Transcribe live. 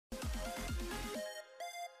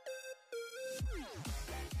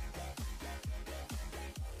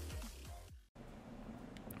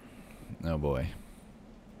Oh boy.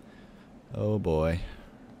 Oh boy.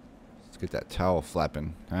 Let's get that towel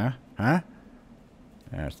flapping. Huh? Huh?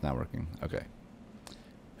 It's not working. Okay.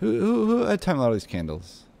 Who had time to light all these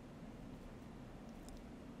candles?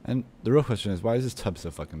 And the real question is, why is this tub so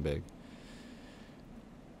fucking big?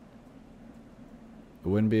 It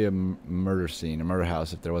wouldn't be a murder scene, a murder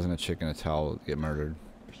house, if there wasn't a chick in a towel get murdered.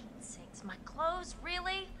 Pete sakes, my clothes,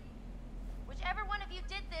 really? Whichever one of you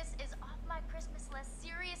did this is off my Christmas list.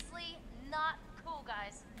 Seriously, not cool,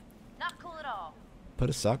 guys. Not cool at all. Put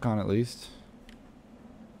a sock on at least.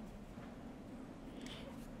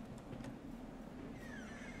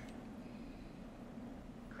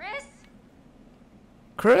 Chris?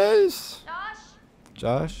 Chris! Josh?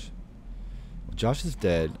 Josh? Josh is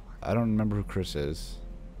dead. I don't remember who Chris is.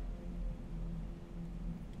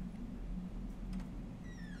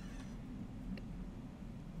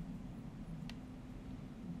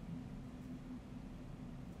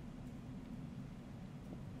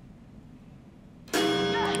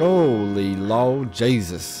 Holy Lord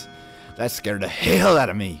Jesus. That scared the hell out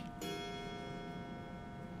of me.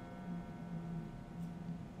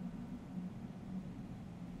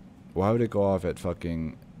 Why would it go off at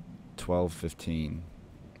fucking 12:15?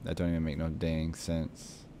 That don't even make no dang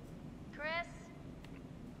sense. Chris?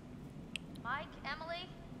 Mike? Emily?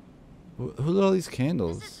 Who lit all these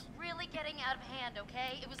candles? This is really getting out of hand,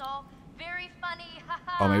 okay? It was all very funny,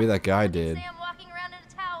 Oh, maybe that guy did. Sam walking around in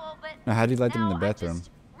a towel, but Now, how did he light them in the now bathroom? I just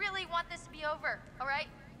really want this to be over, all right?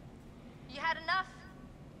 You had enough?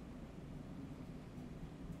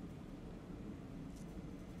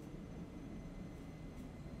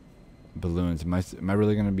 Balloons. Am I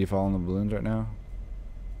really gonna be following the balloons right now?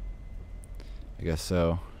 I guess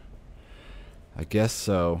so. I guess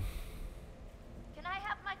so. Can I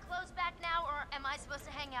have my clothes back now, or am I supposed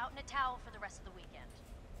to hang out in a towel for the rest of the weekend?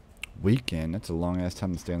 Weekend? That's a long ass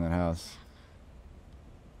time to stay in that house.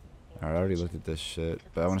 Alright, I already looked at this shit,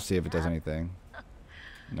 but I want to see if it does anything.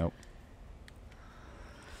 Nope.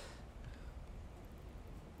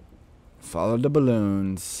 Follow the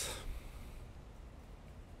balloons.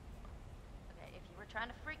 Okay, if you were trying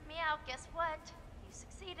to freak me out, guess what? You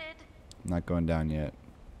succeeded. I'm not going down yet.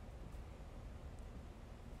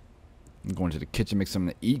 I'm going to the kitchen, make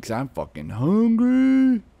something to eat, 'cause I'm fucking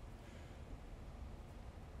hungry.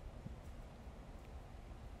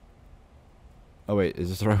 Oh wait, is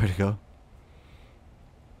this the right way to go?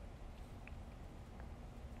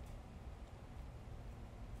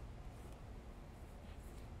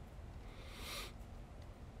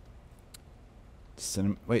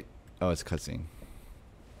 Wait. Oh, it's cutscene.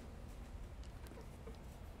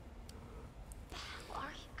 Who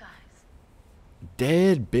are you guys?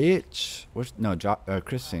 Dead, bitch. What's no?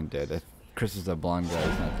 Chris ain't dead. Chris is a blonde guy.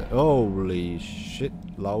 He's not dead. Holy shit,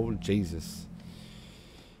 Lord Jesus.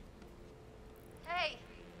 Hey,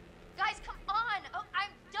 guys, come on! Oh,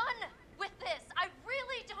 I'm done with this. I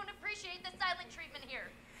really don't appreciate the silent treatment here.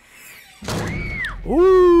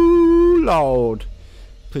 Ooh, Lord.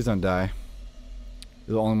 Please don't die.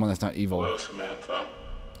 You're the only one that's not evil. Hello, Samantha.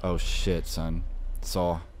 Oh shit, son.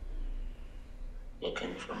 Saw.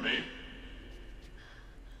 Looking for me?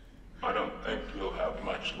 I don't think you'll have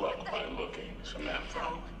much luck by looking,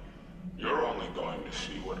 Samantha. You're only going to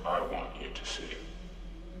see what I want you to see.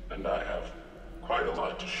 And I have quite a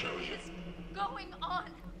lot to show you. What's going on?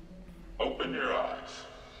 Open your eyes.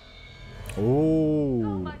 Oh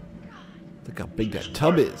Oh. my god. Look how big that She's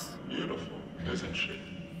tub quite is. Beautiful, isn't she?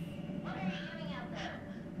 What are you doing out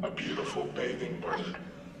there? A beautiful bathing bird.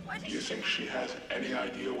 Do you think she has any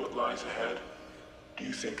idea what lies ahead? Do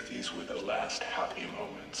you think these were the last happy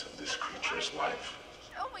moments of this creature's life?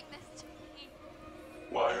 Showing this to me.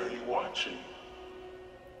 Why are you watching?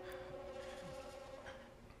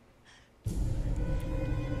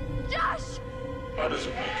 Josh! How does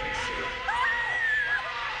it make you feel?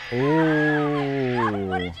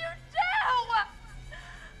 What did Oh. you do?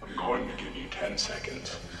 I'm going to give you 10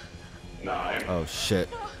 seconds. 9, Oh shit.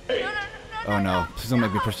 8, Oh no. Please don't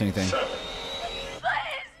make me push anything. 7.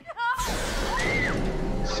 Please, no!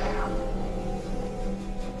 Sam.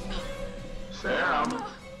 Sam.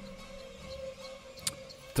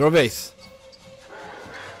 Throw a base.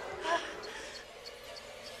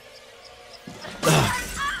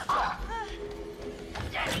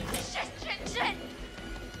 Shit.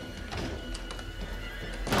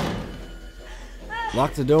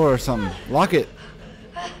 Lock the door or something. Lock it.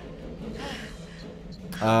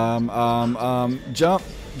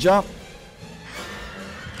 Jump.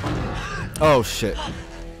 Oh shit.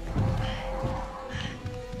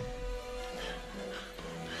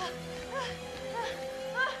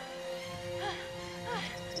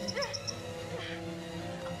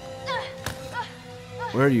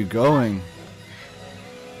 Where are you going?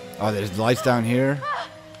 Oh, there's lights down here.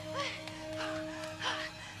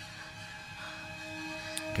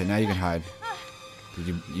 Okay, now you can hide.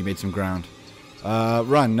 You made some ground.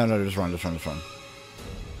 Run. No, just run. Just run.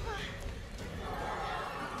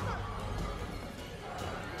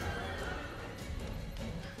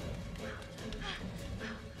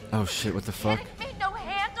 Oh shit, what the fuck? Made no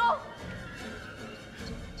handle.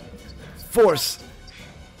 Force!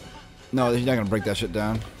 No, you're not gonna break that shit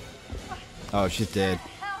down. Oh, she's dead.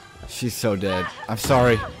 She's so dead. I'm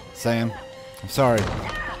sorry, Sam. I'm sorry.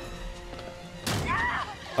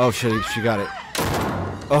 Oh shit, she got it.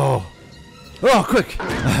 Oh! Oh, quick!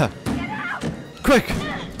 Quick!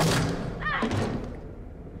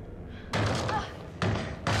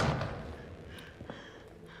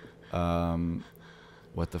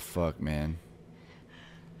 What the fuck, man?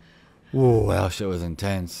 Whoa, that shit was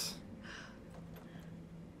intense.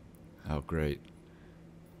 Oh, great.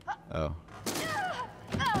 Oh.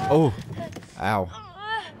 Oh! Ow.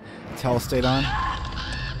 Towel stayed on?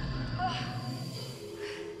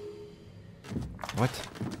 What?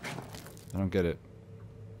 I don't get it.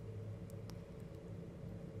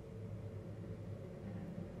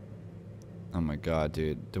 Oh my god,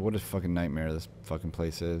 dude. What a fucking nightmare this fucking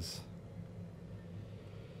place is.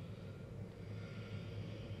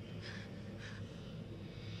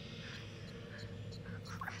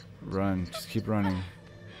 Run. Just keep running.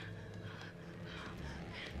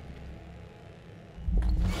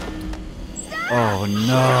 Oh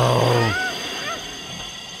no!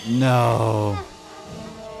 No!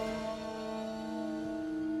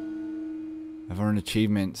 I've earned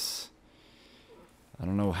achievements. I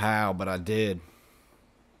don't know how, but I did.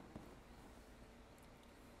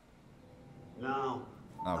 No.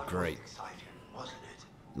 Oh, great. Exciting, wasn't it?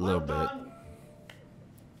 A little Well bit. done.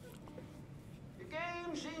 The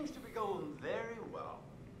game seems to be going very well.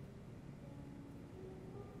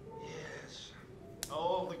 Yes.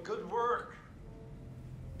 All the good work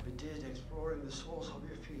we did exploring the source of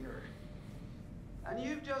your fear. And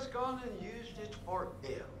you've just gone and used it for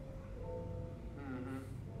ill. Mm-hmm.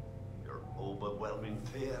 Your overwhelming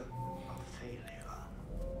fear of failure.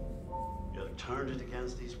 You've turned it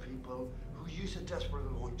against these people who use it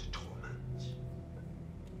desperately want to torment.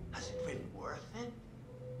 Has it been worth it?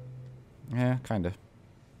 Yeah, kinda.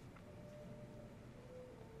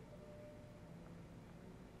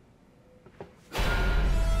 I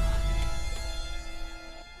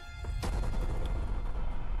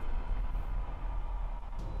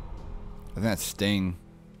think that's Sting.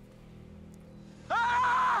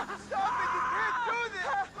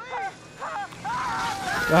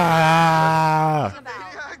 Ah! Oh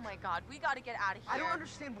my god, we gotta get out of here. I don't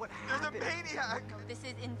understand what happened. There's a maniac! This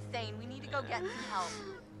is insane. We need to go get some help.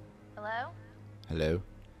 Hello? Hello?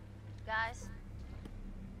 Guys?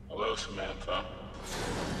 Hello, Samantha.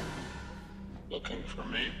 Looking for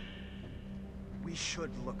me? We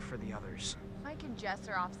should look for the others. Mike and Jess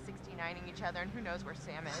are off 69ing each other, and who knows where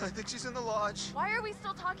Sam I is. think she's in the lodge. Why are we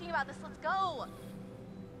still talking about this? Let's go!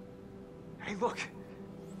 Hey, look!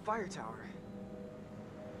 Fire tower.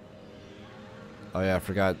 Oh yeah, I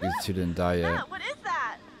forgot these two didn't die yet. Matt, what is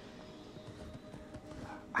that?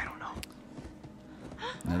 I don't know.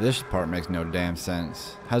 Now this part makes no damn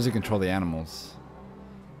sense. How does he control the animals?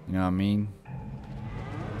 You know what I mean?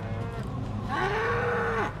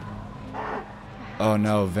 Oh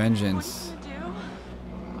no, vengeance. What did you do?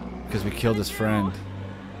 Because we killed his friend.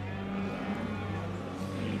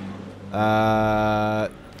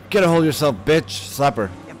 Get a hold of yourself, bitch. Slap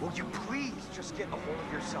her. And will you please just get a hold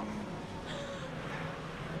of yourself?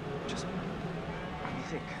 Just let me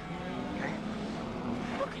think, okay?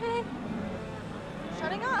 Okay.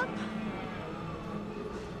 Shutting up.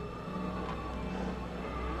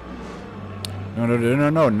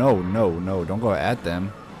 No. Don't go at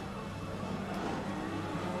them.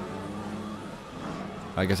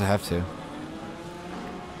 I guess I have to.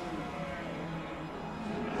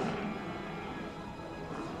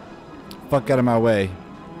 Fuck out of my way.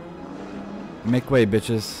 Make way,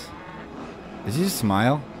 bitches. Did you just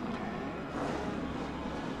smile?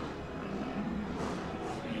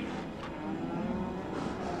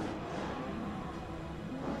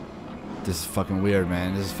 This is fucking weird,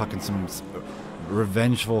 man. This is fucking some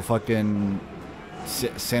revengeful fucking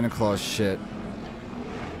Santa Claus shit.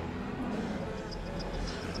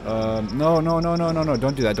 No.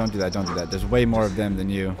 Don't do that. There's way more of them than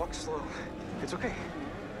you. Walk slow. It's okay.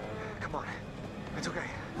 Come on. It's okay.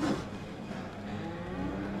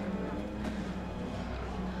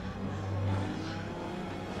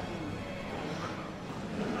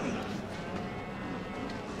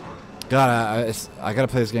 God, I gotta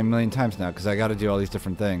play this game a million times now because I gotta do all these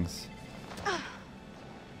different things.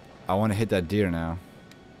 I want to hit that deer now.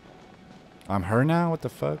 I'm her now? What the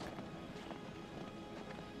fuck?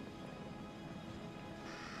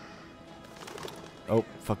 Oh,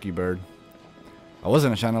 fuck you, bird. I was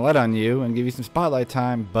gonna shine a light on you and give you some spotlight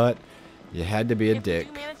time, but you had to be a dick.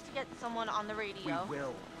 If we do manage to get someone on the radio, We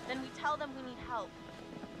will. then we tell them we need help.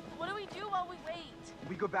 What do we do while we wait?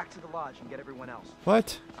 We go back to the lodge and get everyone else.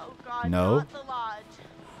 What? Oh God, No. not the lodge.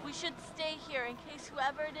 We should stay here in case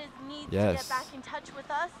whoever it is needs to Yes. get back in touch with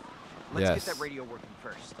us. Let's Yes. get that radio working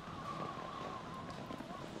first.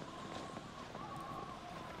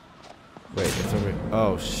 Wait, it's over.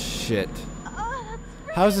 Oh shit. Oh,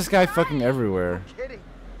 that's How's this guy freaking fucking bright. everywhere? Kidding.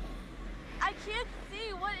 I can't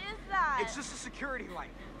see. What is that? It's just a security light.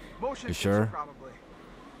 Motion You sensor, sure? probably.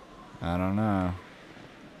 I don't know.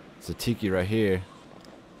 It's a tiki right here.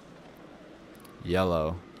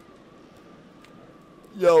 Yellow.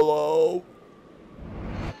 Yellow.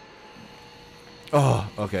 Oh,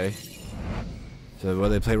 okay. So will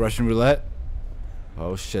they play Russian roulette?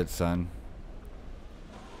 Oh shit, son.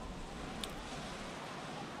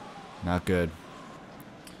 Not good.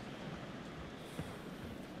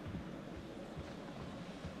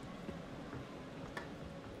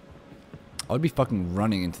 I would be fucking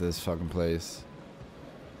running into this fucking place.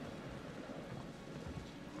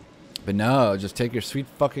 But no, just take your sweet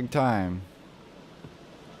fucking time.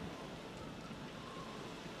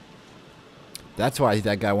 That's why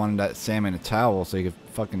that guy wanted that Sam in a towel so he could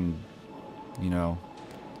fucking, you know,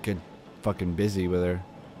 get fucking busy with her.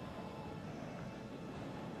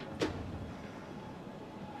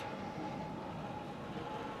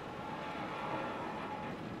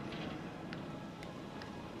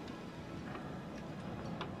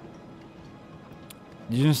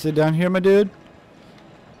 You gonna sit down here, my dude?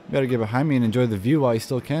 You better get behind me and enjoy the view while you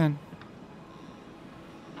still can.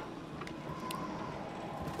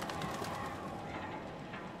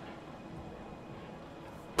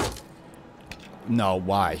 No,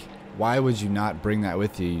 why? Why would you not bring that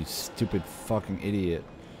with you, you stupid fucking idiot?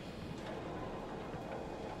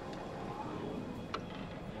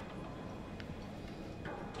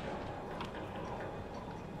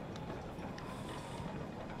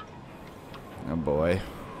 Oh boy.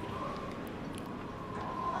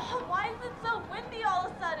 Why is it so windy all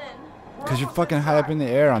of a sudden? Because you're fucking high up in the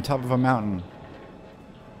air on top of a mountain.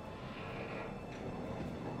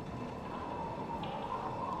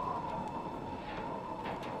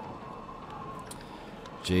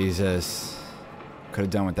 Jesus. Could have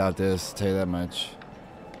done without this, I'll tell you that much.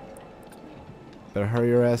 Better hurry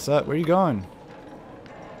your ass up. Where you going?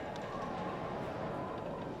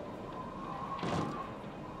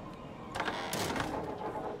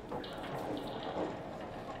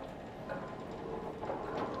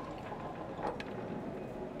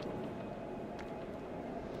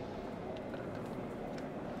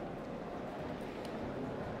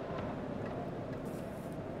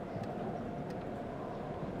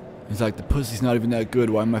 He's like, the pussy's not even that good.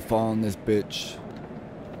 Why am I following this bitch?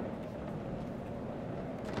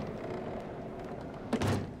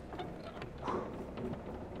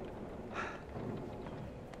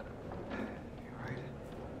 You alright?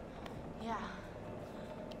 Yeah.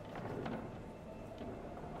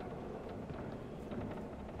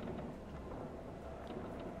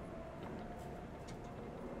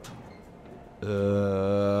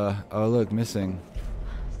 Oh look, missing.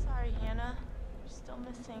 Sorry, Hannah. You're still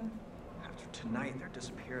missing. After tonight, their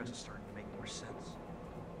disappearance is starting to make more sense.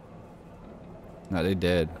 No, they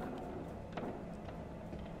did.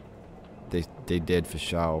 They did for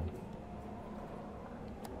sure.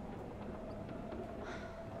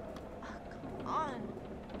 Come on.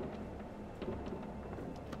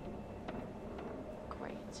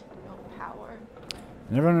 Great. No power.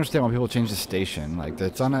 I never understand why people change the station. Like,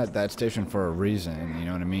 it's on that station for a reason, you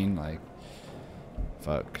know what I mean? Like,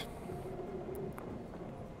 fuck.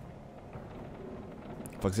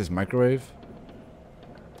 Fuck's this, microwave?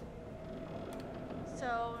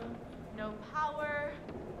 So, no power.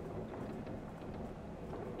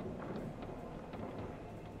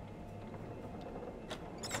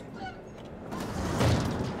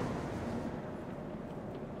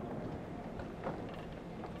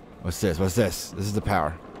 What's this? What's this? This is the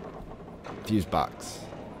power. Fuse box.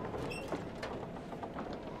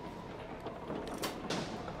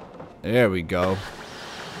 There we go.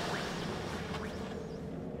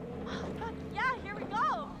 Yeah, here we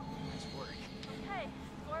go. Nice work. Okay,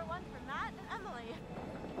 score one for Matt and Emily.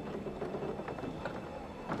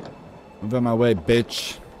 Move out my way,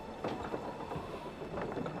 bitch.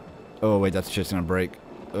 Oh, wait, that shit's gonna break.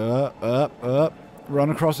 Up. Run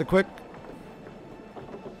across it quick.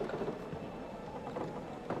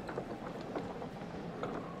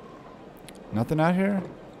 Nothing out here?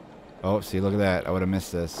 Oh, see, look at that. I would have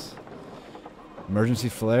missed this. Emergency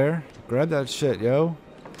flare? Grab that shit, yo.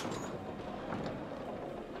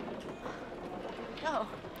 Go.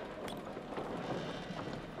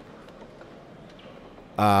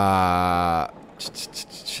 I'm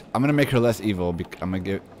gonna make her less evil. I'm gonna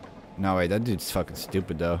give... No, wait, that dude's fucking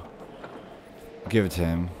stupid, though. Give it to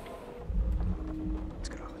him. Let's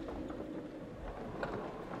go.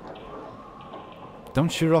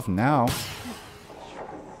 Don't shoot her off now.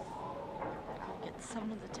 Get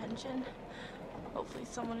someone's attention. Hopefully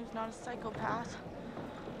someone who's not a psychopath.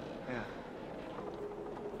 Yeah.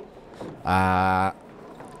 I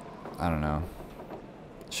don't know.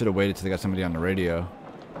 Should have waited till they got somebody on the radio.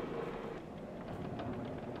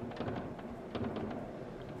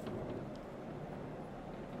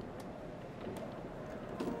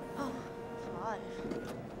 Oh, it's alive.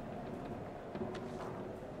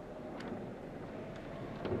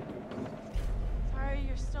 Sorry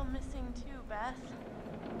you're still missing too, Beth.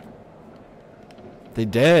 They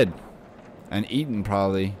dead. And eaten,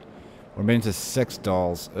 probably. We're made into sex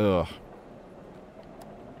dolls. Ugh.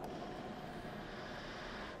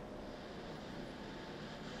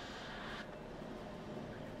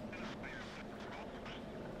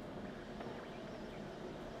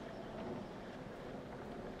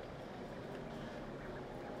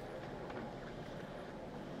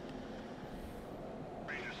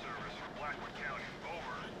 Ranger service for Blackwood County.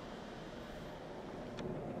 Over.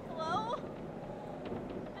 Hello?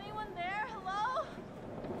 Anyone there? Hello?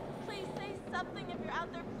 Please say something if you're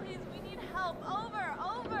out there, please. We need help. Over,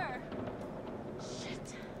 over.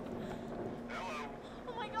 Shit. Hello.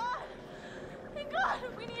 Oh my god. Thank God.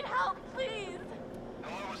 We need help, please.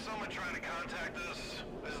 Hello, is someone trying to contact us?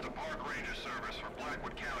 This is the Park Ranger service for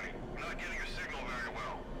Blackwood County. I'm not getting your signal very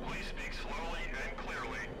well. Please speak slowly and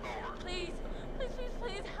clearly. Over. Please, please, please,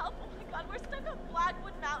 please help. Oh my god, we're stuck on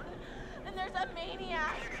Blackwood Mountain and there's a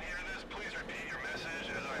maniac. If you can hear this, please repeat your message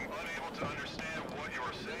as I'm unable to understand what you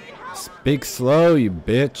are saying. Speak slow, you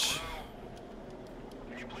bitch.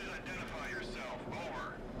 Can you please identify yourself? Over.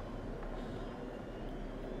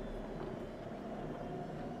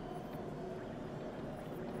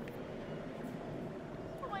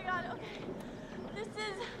 Oh my god, okay. This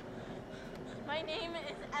is... My name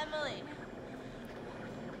is Emily.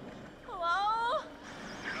 Hello?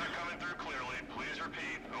 You're not coming through clearly. Please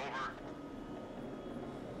repeat. Over.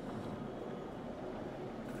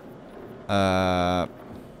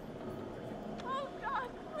 Oh god,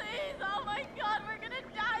 please. Oh my god, we're gonna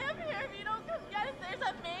die up here if you don't come get us. There's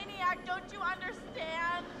a maniac, don't you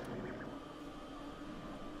understand?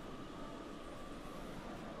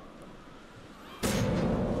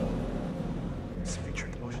 It's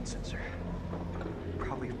featured motion sensor.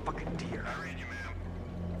 Probably a fucking deer. I read you, ma'am.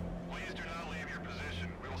 Please do not leave your position.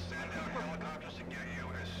 We will send out helicopters to get you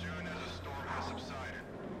as soon as the storm has subsided.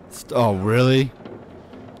 Oh, really?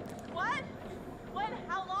 What? When?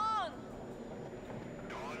 How long?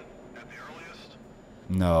 Dawn at the earliest?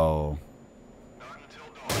 No. Not until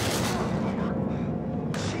dawn.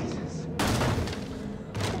 Over. Jesus.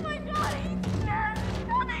 Oh my god, he's here! He's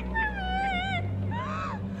coming for me!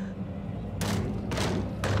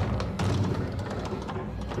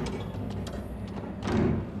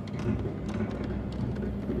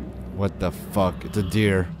 What the fuck? It's a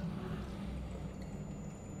deer.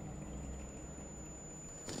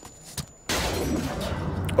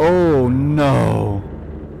 Oh no.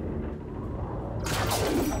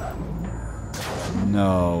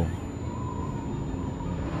 No.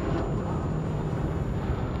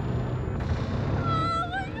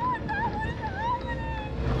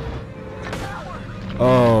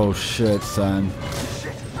 Oh shit, son.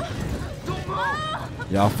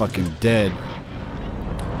 Y'all fucking dead.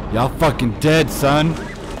 Y'all fucking dead, son.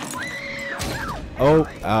 Oh,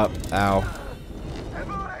 ow.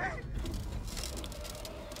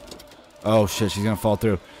 Oh shit, she's gonna fall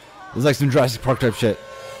through. This is like some Jurassic Park type shit.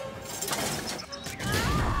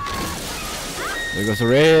 There goes the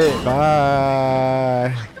raid.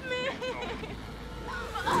 Bye.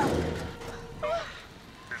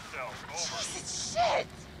 Yourself. Over. Shit!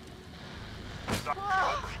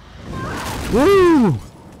 Woo!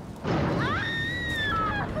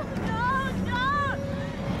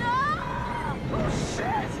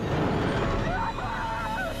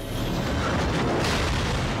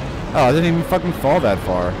 Oh, I didn't even fucking fall that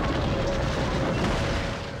far.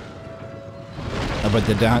 Oh, but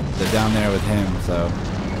they're down there with him, so.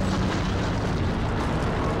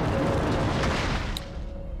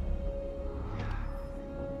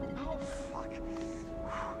 Oh, fuck.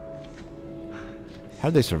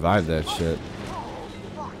 How'd they survive that shit? Oh,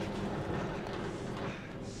 fuck.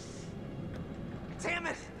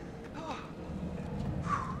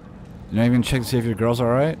 You're not even check to see if your girl's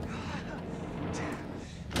alright?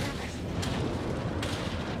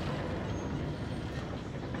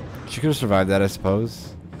 She could have survived that, I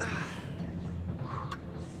suppose.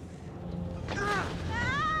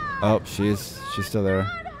 Oh, she's still there.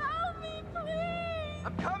 Help me, please!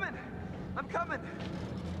 I'm coming! I'm coming!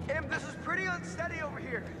 Em, this is pretty unsteady over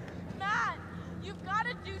here. Matt, you've got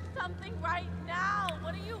to do something right now.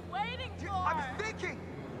 What are you waiting for? I'm thinking!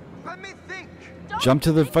 Let me think! Don't Jump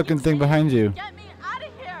to the think fucking you thing need behind to you. Get me out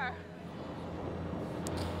of here.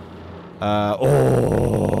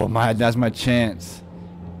 Oh, that's my chance.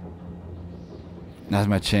 That's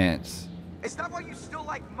my chance. Is that why you still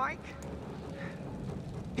like Mike?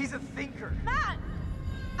 He's a thinker. Matt,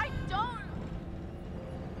 I don't.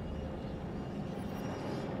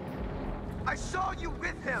 I saw you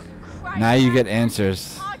with him. Christ, Now you get Matt,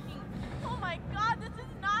 answers. talking. Oh my God, this is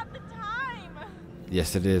not the time.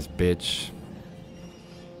 Yes, it is, bitch.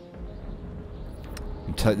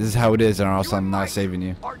 This is how it is, or else You and I'm not Mike saving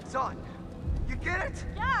you. are done. You get it?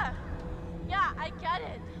 Yeah, I get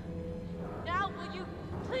it. Now, will you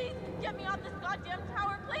please get me off this goddamn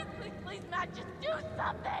tower? Please, please, please, Matt, just do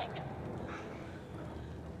something.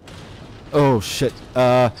 Oh shit.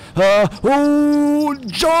 Oh,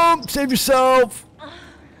 jump! Save yourself! I'm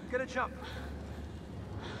gonna jump.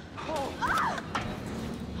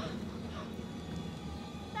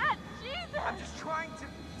 Matt, Jesus! I'm just trying to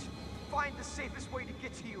find the safest way to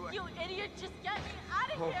get to you. You idiot, just get me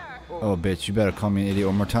out of here! Oh, bitch, you better call me an idiot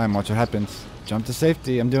one more time. Watch what happens. Jump to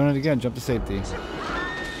safety. I'm doing it again. Jump to safety.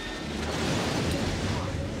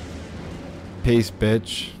 Peace,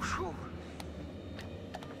 bitch. Whew.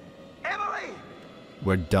 Emily!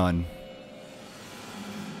 We're done.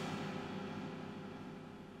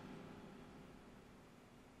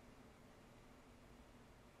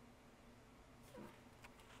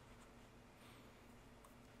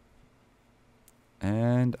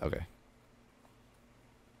 And, okay.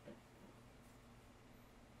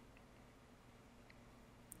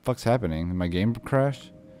 Fuck's happening? Did my game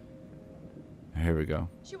crash? Here we go.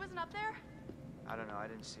 She wasn't up there? I don't know, I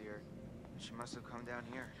didn't see her. She must have come down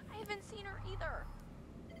here. I haven't seen her either.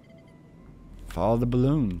 Follow the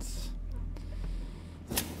balloons.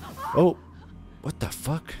 Oh, what the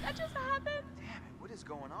fuck? That just happened? Damn it, what is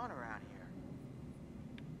going on around here?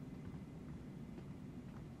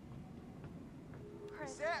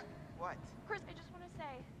 Chris, Sam! What? Chris, I just want to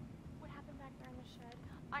say, what happened back there in the shed?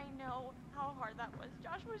 I know how hard that was.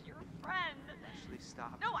 Josh was your friend. Ashley,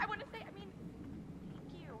 stop. No, I want to say, thank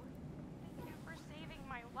you. Thank you for saving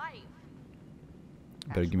my life.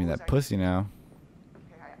 Better give me Ashley, that pussy now.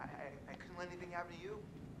 Okay, I couldn't let anything happen to you.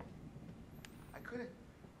 I couldn't.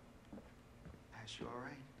 Ash, you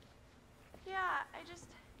alright? Yeah, I just...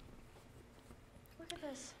 Look at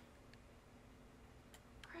this.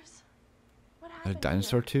 Chris, what A happened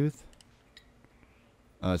dinosaur here? tooth?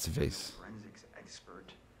 Oh, it's a vase. Forensics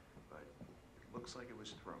expert, but it looks like it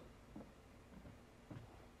was thrown.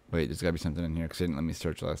 Wait, there's gotta be something in here because they didn't let me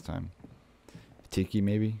search last time. Tiki,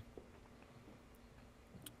 maybe?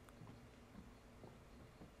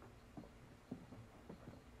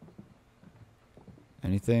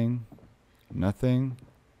 Anything? Nothing?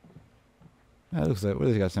 That looks like, what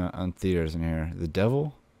has he got some on theaters in here? The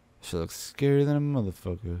Devil? She looks scarier than a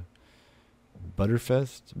motherfucker.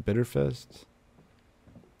 Bitterfest?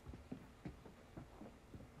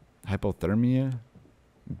 Hypothermia?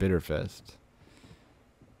 Bitterfest.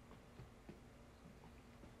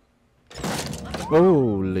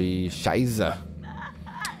 Holy shiza.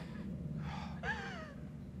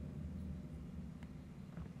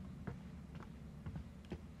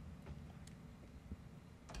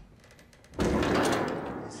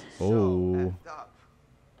 Oh. Effed up.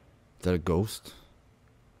 Is that a ghost?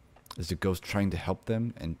 Is the ghost trying to help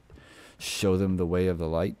them and show them the way of the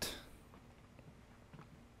light?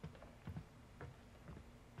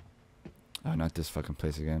 Oh, not this fucking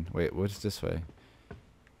place again. Wait, what's this way?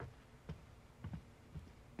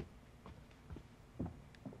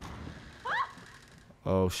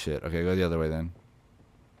 Oh shit. Okay, go the other way then.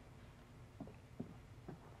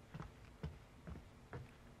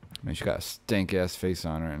 Man, she got a stank ass face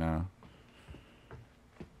on right now.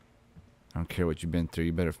 I don't care what you've been through.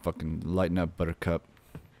 You better fucking lighten up, Buttercup.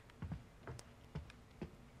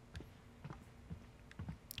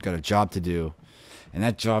 Got a job to do. And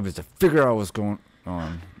that job is to figure out what's going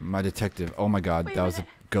on. My detective. Oh my god, Wait a that was a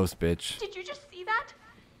minute. ghost bitch. Did you just see that?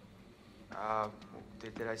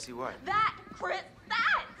 Did I see what? That, Chris,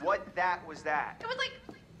 that! What that was that? It was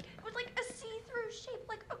like a see-through shape,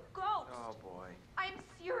 like a ghost. Oh boy. I'm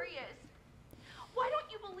serious. Why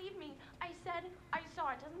don't you believe me? I said I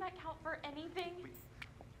saw it. Doesn't that count for anything?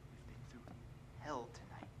 They hell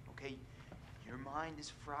tonight, okay? Your mind is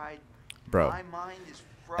fried. Bro. My mind is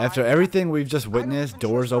fried. After everything we've just witnessed, even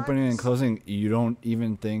doors trust my opening and eyes. closing, you don't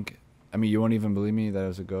even think... I mean, you won't even believe me that it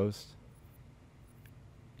was a ghost?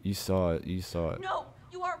 You saw it. You saw it. No,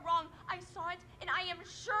 you are wrong. I saw it, and I am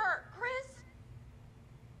sure, Chris.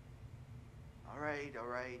 All right.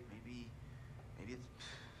 Maybe you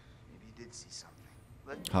did see something.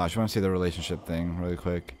 I just want to see the relationship thing really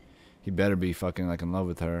quick. He better be fucking like in love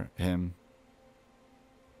with him.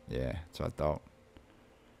 Yeah, that's what I thought.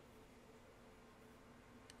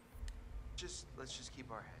 Let's just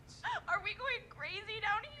keep our heads. Are we going crazy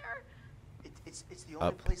down here? It's the only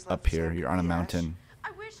Up, place left up for here. Sam You're to on a be, Ash. mountain. I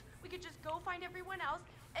wish we could just go find everyone else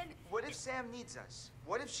and... What if Sam needs us?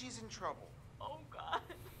 What if she's in trouble? Oh, God.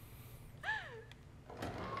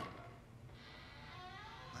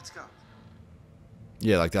 Let's go.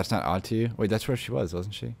 Yeah, like that's not odd to you? Wait, that's where she was,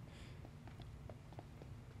 wasn't she?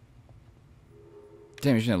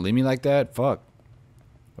 Damn, you're gonna leave me like that? Fuck.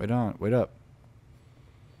 Wait up.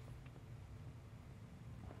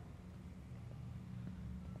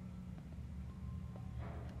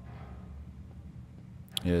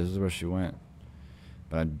 Yeah, this is where she went.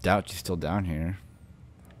 But I doubt she's still down here.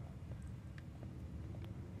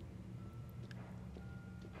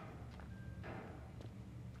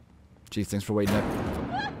 Geez, thanks for waiting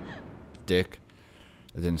up. Dick.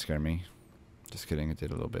 It didn't scare me. Just kidding, it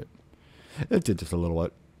did a little bit. It did just a little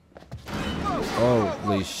bit.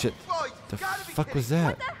 Holy shit. The fuck was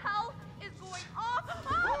that? What the hell is going on?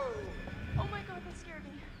 Oh my God, that scared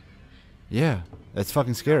me. Yeah, that's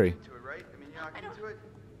fucking scary. Into it, right? I mean, you're not I don't- into it?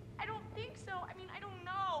 I don't think so. I mean, I don't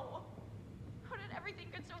know. How did everything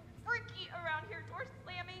get so freaky around here? Doors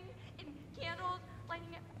slamming and candles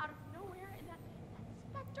lighting up out of nowhere, and that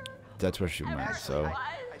specter. That's where she went, Whatever it so. was.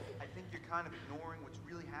 I think you're kind of ignoring what's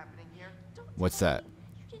really happening here. Don't What's tell that? me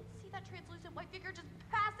You didn't see that translucent white figure just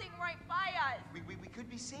passing right by us. We could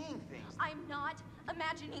be seeing things. I'm not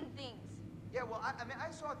imagining things. Yeah, well, I mean, I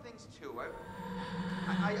saw things too.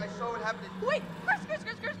 I saw what happened. Wait, Chris,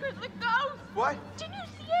 the ghost! What? Didn't you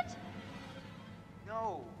see it?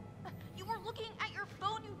 No. You were looking at your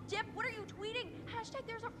phone, you dip. What are you tweeting? Hashtag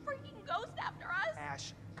there's a freaking ghost after us.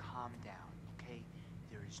 Ash, calm down, okay?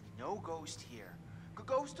 There is no ghost here.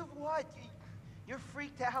 Ghost of what? You're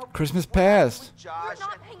freaked out. Christmas What happened past. with Josh You're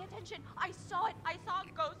not and- paying attention. I saw it. I saw a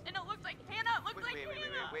ghost, and it looked like Hannah. It looked like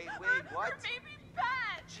Hannah. Wait, Her- what? Her baby's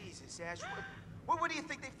pet. Jesus, Ash, what do you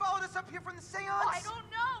think? They followed us up here from the seance? Oh, I don't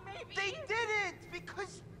know. Maybe. They didn't,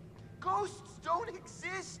 because ghosts don't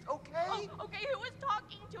exist, okay? Oh, okay, who was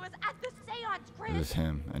talking to us at the seance, It Chris? was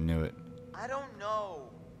him. I knew it. I don't know.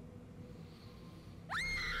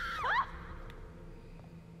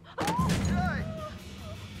 Hey,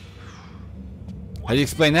 How do you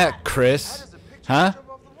explain that, how Chris? does a picture Huh? jump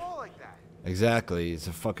off the wall like that? Exactly. It's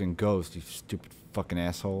a fucking ghost, you stupid fucking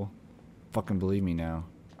asshole. Fucking believe me now.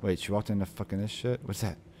 Wait, she walked into fucking this shit? What's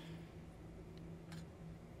that?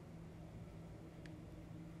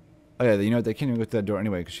 Oh yeah, you know what? They can't even go through that door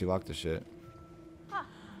anyway because she locked the shit. Huh.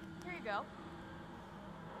 Here you go.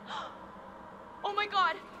 Oh my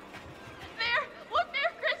God. There. Look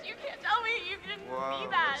there, Chris. You can't tell me you didn't see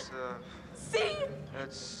that. See?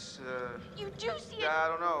 That's, You do see it. I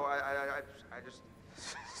don't know. I just,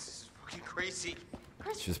 this is fucking crazy.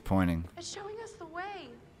 Chris, She's pointing. it's showing us the way.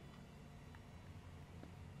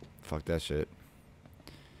 Fuck that shit.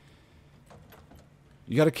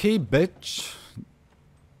 You got a key, bitch.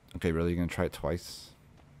 Okay, really? You gonna try it twice?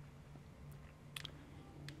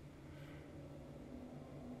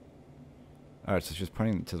 Alright, so she's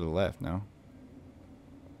pointing to the left now.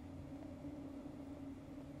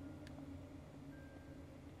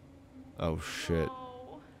 Oh shit.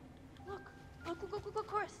 No. Look,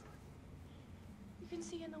 Chris. You can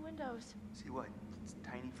see in the windows. See what? It's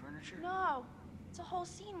tiny furniture? No. It's a whole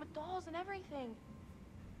scene with dolls and everything.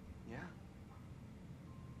 Yeah.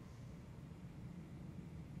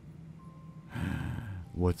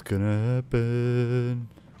 What's gonna happen?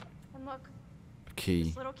 And look, A key.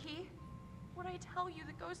 this little key. What I tell you,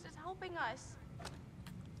 the ghost is helping us.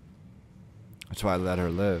 That's why I let her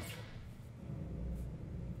live.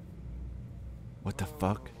 What the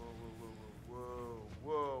fuck?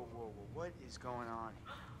 Whoa. What is going on?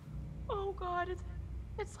 Oh God,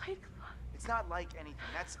 it's like It's not like anything.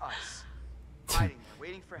 That's us. Hiding there,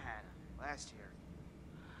 waiting for Hannah. Last year.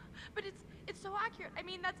 but it's so accurate. I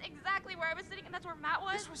mean, that's exactly where I was sitting, and that's where Matt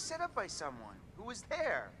was. This was set up by someone. Who was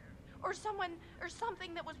there? Or someone or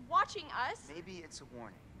something that was watching us. Maybe it's a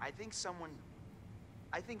warning. I think someone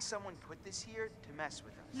put this here to mess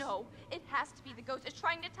with us. No, it has to be the ghost. It's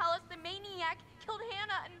trying to tell us the maniac killed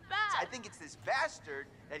Hannah and Beth. think it's this bastard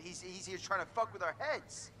that he's here trying to fuck with our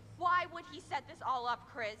heads. Why would he set this all up,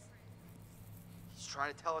 Chris? He's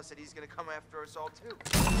trying to tell us that he's gonna come after us all too.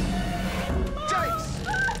 Yikes!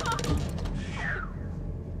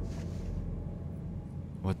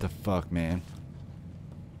 What the fuck, man?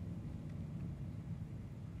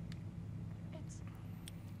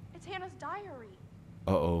 It's Hannah's diary.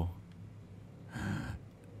 Uh-oh.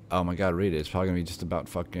 Oh my god, read it. It's probably gonna be just about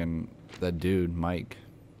fucking that dude, Mike.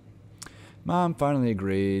 Mom finally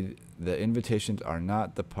agreed. The invitations are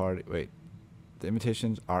not the party. Wait. The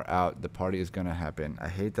invitations are out. The party is gonna happen. I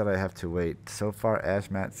hate that I have to wait. So far, Ash,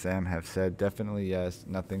 Matt, Sam have said definitely yes.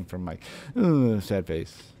 Nothing from Mike. Ugh, sad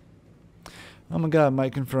face. Oh my god,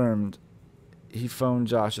 Mike confirmed. He phoned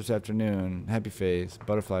Josh this afternoon. Happy face.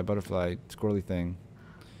 Butterfly, butterfly, squirrely thing.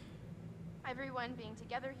 Everyone being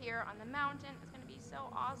together here on the mountain is going to be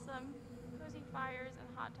so awesome. Cozy fires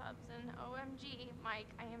and hot tubs and OMG, Mike,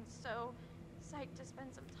 I am so psyched to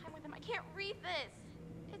spend some time with him. I can't read this.